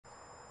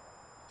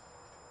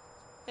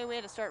Okay, we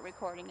had to start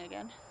recording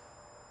again.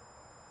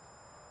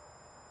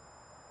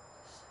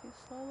 See,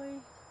 slowly.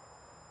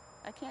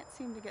 I can't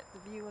seem to get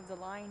the view of the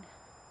line.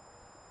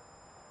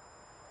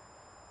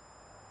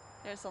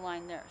 There's the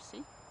line there,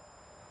 see?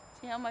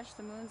 See how much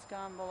the moon's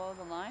gone below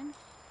the line?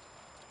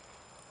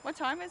 What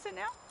time is it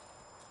now?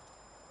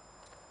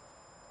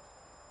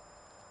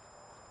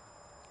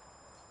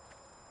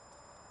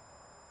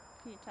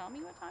 Can you tell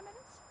me what time it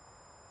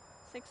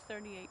is?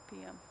 6:38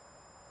 p.m.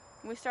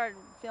 We started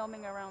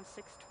filming around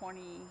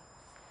 6:20,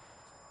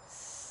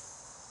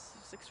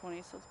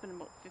 so it's been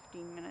about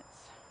 15 minutes.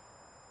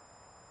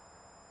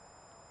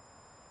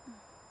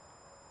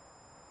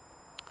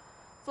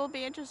 So it'll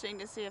be interesting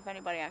to see if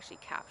anybody actually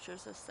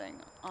captures this thing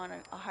on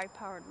a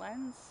high-powered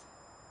lens.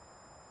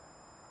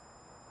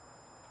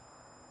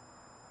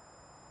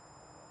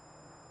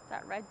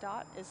 That red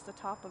dot is the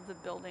top of the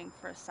building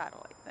for a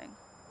satellite thing.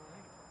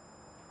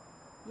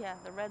 Yeah,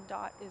 the red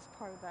dot is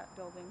part of that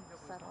building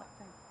satellite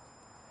thing.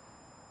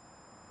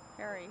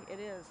 Harry, it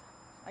is.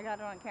 I got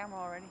it on camera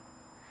already.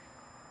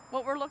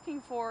 What we're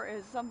looking for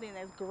is something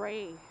that's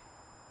gray,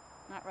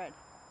 not red.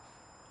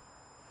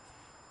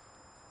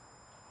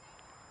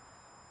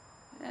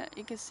 Yeah,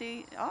 you can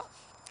see, oh,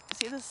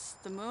 see this,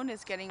 the moon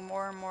is getting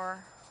more and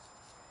more.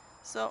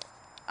 So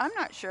I'm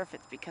not sure if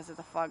it's because of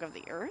the fog of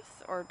the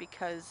Earth or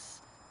because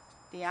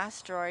the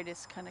asteroid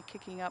is kind of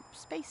kicking up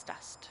space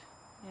dust.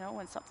 You know,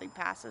 when something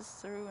passes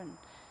through and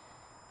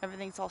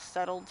everything's all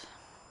settled.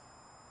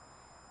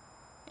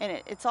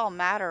 And it's all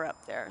matter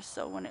up there,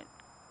 so when it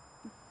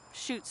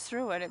shoots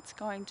through it, it's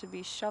going to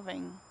be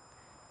shoving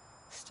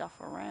stuff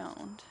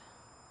around.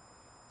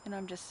 And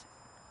I'm just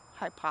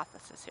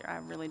hypothesis here. I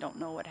really don't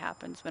know what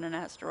happens when an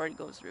asteroid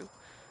goes through.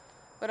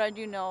 But I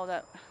do know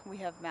that we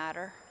have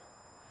matter.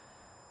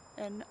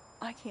 And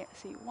I can't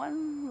see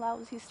one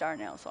lousy star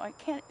now, so I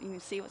can't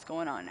even see what's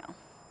going on now.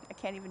 I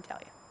can't even tell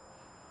you.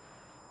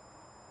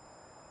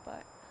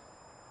 But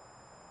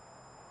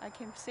I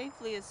can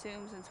safely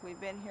assume, since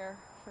we've been here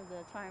for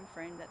the time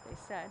frame that they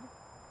said,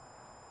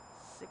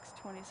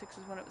 6:26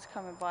 is when it was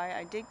coming by,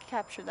 I did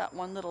capture that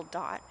one little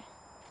dot.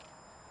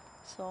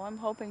 So I'm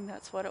hoping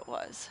that's what it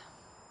was.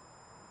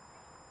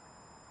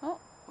 Oh,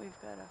 we've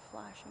got a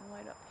flashing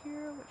light up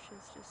here, which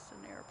is just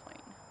an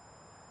airplane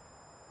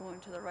going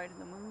to the right of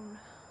the moon.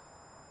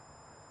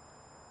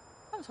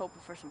 I was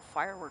hoping for some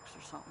fireworks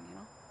or something, you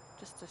know,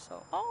 just to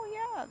show, oh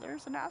yeah,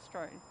 there's an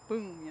asteroid.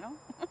 Boom, you know.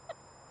 A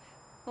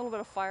little bit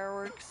of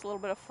fireworks, a little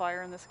bit of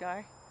fire in the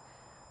sky.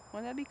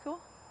 Wouldn't that be cool?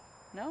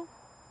 No?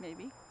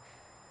 Maybe.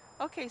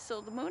 Okay,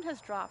 so the moon has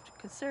dropped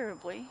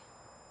considerably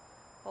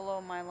below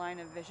my line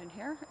of vision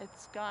here.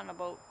 It's gone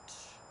about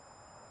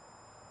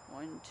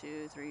 1,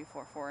 2, 3,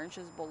 4, 4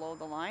 inches below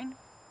the line.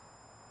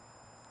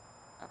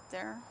 Up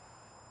there.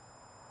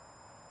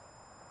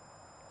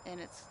 And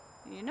it's,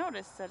 you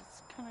notice that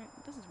it's kind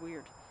of, this is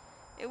weird.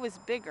 It was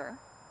bigger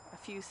a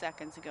few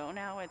seconds ago,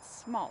 now it's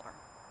smaller.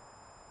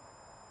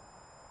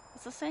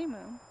 It's the same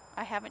moon.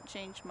 I haven't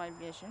changed my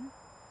vision.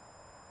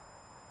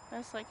 But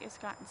it's like it's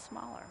gotten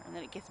smaller, and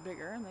then it gets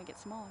bigger, and then it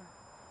gets smaller.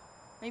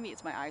 Maybe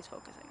it's my eyes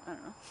focusing, I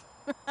don't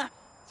know.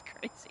 It's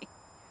crazy.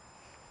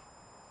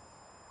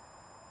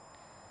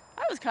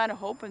 I was kind of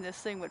hoping this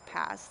thing would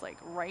pass like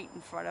right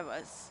in front of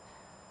us,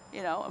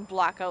 you know, and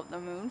block out the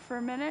moon for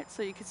a minute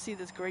so you could see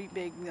this great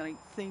big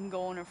like thing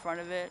going in front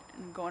of it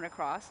and going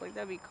across. Like,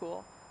 that'd be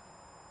cool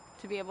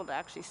to be able to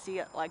actually see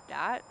it like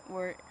that,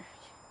 where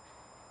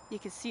you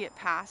can see it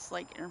pass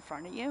like in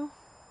front of you.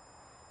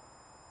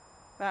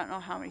 But I don't know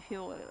how many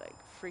people would like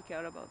freak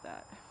out about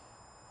that.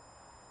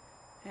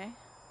 Okay?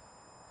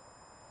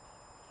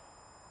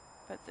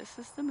 But this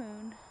is the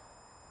moon.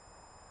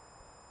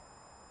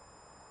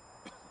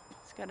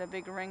 It's got a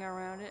big ring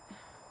around it.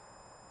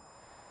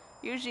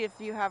 Usually if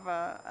you have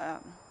a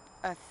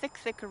thick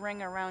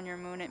ring around your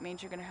moon, it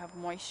means you're going to have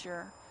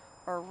moisture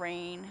or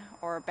rain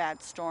or a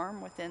bad storm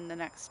within the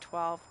next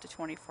 12 to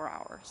 24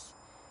 hours.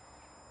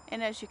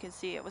 And as you can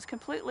see, it was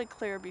completely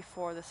clear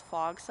before this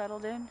fog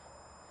settled in.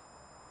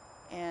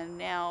 And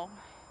now,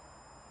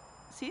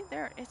 see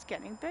there, it's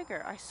getting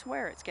bigger. I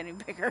swear it's getting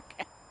bigger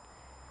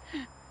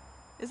again.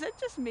 Is it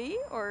just me,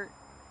 or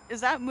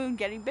is that moon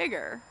getting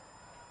bigger?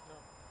 No,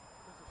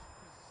 there's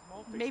a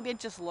small face. Maybe it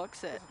just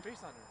looks it. There's a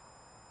face on there.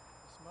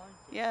 A smiling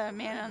face. Yeah, a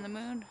man on the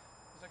moon.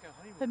 It's like a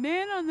honeymoon. The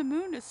man on the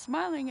moon is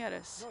smiling at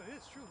us. No, it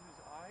is true.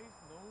 His eyes,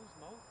 nose,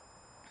 mouth.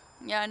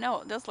 Yeah, I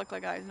know. It does look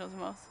like eyes, nose, and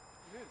mouth.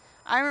 It is.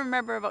 I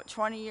remember about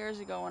 20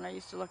 years ago when I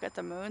used to look at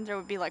the moon, there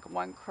would be like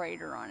one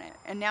crater on it.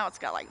 And now it's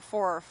got like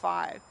 4 or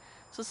 5.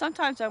 So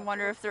sometimes I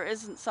wonder if there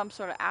isn't some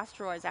sort of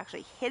asteroids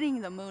actually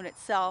hitting the moon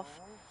itself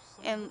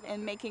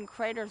and making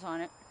craters on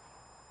it.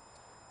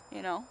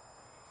 You know?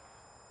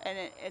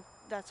 And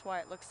that's why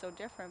it looks so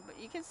different. But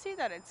you can see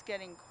that it's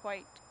getting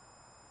quite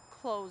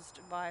closed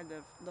by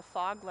the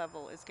fog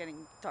level is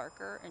getting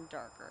darker and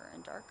darker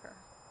and darker.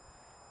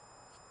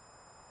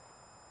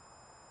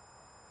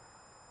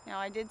 Now,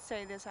 I did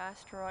say this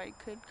asteroid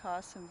could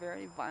cause some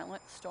very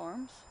violent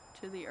storms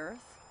to the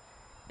Earth.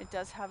 It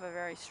does have a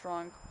very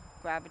strong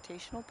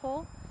gravitational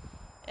pull,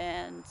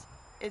 and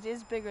it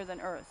is bigger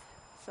than Earth.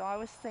 So I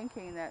was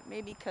thinking that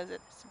maybe because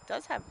it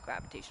does have a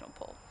gravitational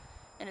pull,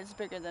 and it's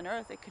bigger than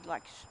Earth, it could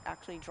like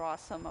actually draw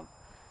some of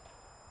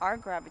our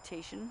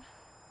gravitation,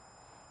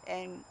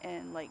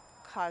 and like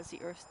cause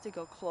the Earth to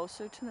go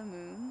closer to the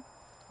moon,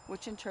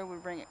 which in turn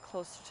would bring it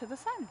closer to the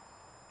sun,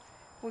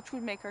 which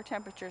would make our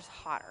temperatures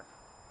hotter.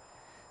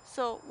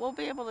 So we'll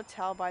be able to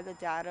tell by the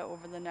data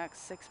over the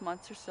next 6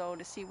 months or so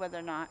to see whether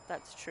or not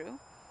that's true.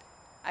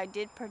 I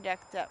did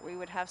predict that we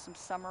would have some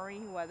summery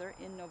weather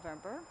in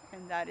November,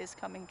 and that is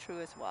coming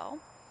true as well,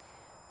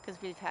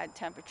 because we've had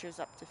temperatures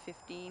up to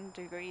 15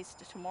 degrees.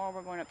 Tomorrow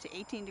we're going up to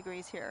 18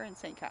 degrees here in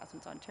St.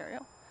 Catharines,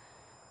 Ontario,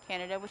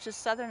 Canada, which is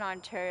southern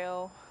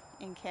Ontario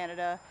in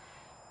Canada.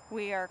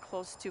 We are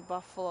close to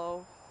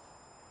Buffalo,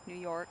 New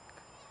York,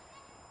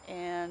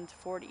 and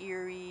Fort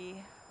Erie,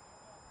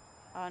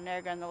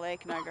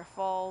 Niagara-on-the-Lake, Niagara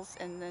Falls,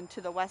 and then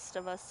to the west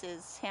of us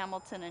is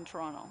Hamilton and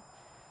Toronto.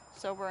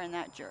 So we're in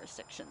that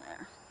jurisdiction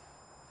there.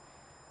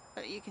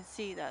 But you can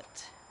see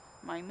that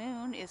my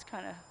moon is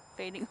kind of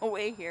fading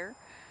away here,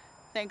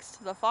 thanks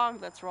to the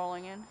fog that's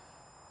rolling in.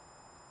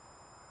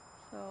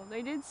 So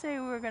they did say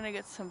we were going to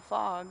get some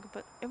fog,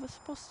 but it was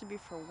supposed to be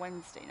for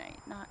Wednesday night,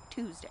 not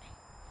Tuesday.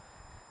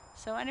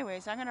 So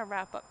anyways, I'm going to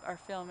wrap up our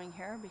filming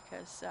here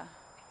because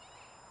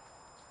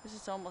this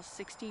is almost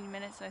 16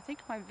 minutes, and I think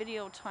my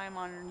video time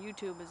on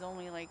YouTube is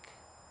only like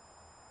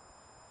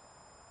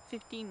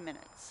 15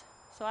 minutes.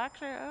 So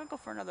actually, I'll go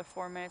for another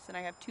 4 minutes, and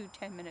I have two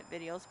 10-minute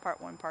videos, part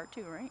 1, part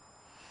 2, right?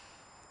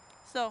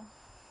 So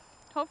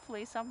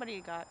hopefully somebody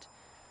got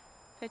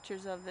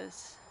pictures of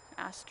this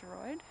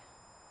asteroid.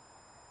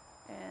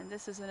 And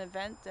this is an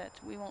event that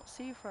we won't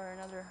see for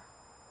another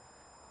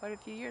quite a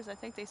few years. I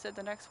think they said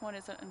the next one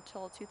isn't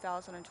until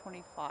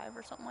 2025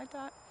 or something like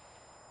that.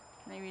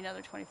 Maybe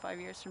another 25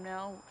 years from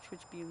now, which would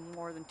be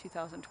more than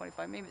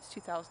 2025. Maybe it's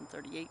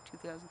 2038,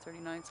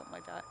 2039, something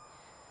like that.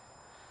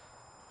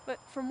 But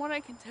from what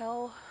I can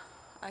tell,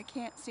 I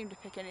can't seem to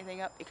pick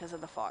anything up because of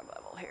the fog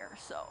level here.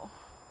 So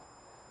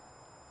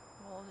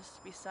we'll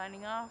just be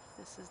signing off.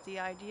 This is the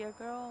Idea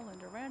Girl,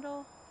 Linda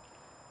Randall,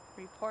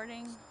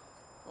 reporting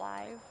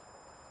live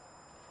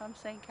from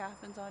St.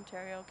 Catharines,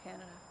 Ontario,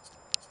 Canada.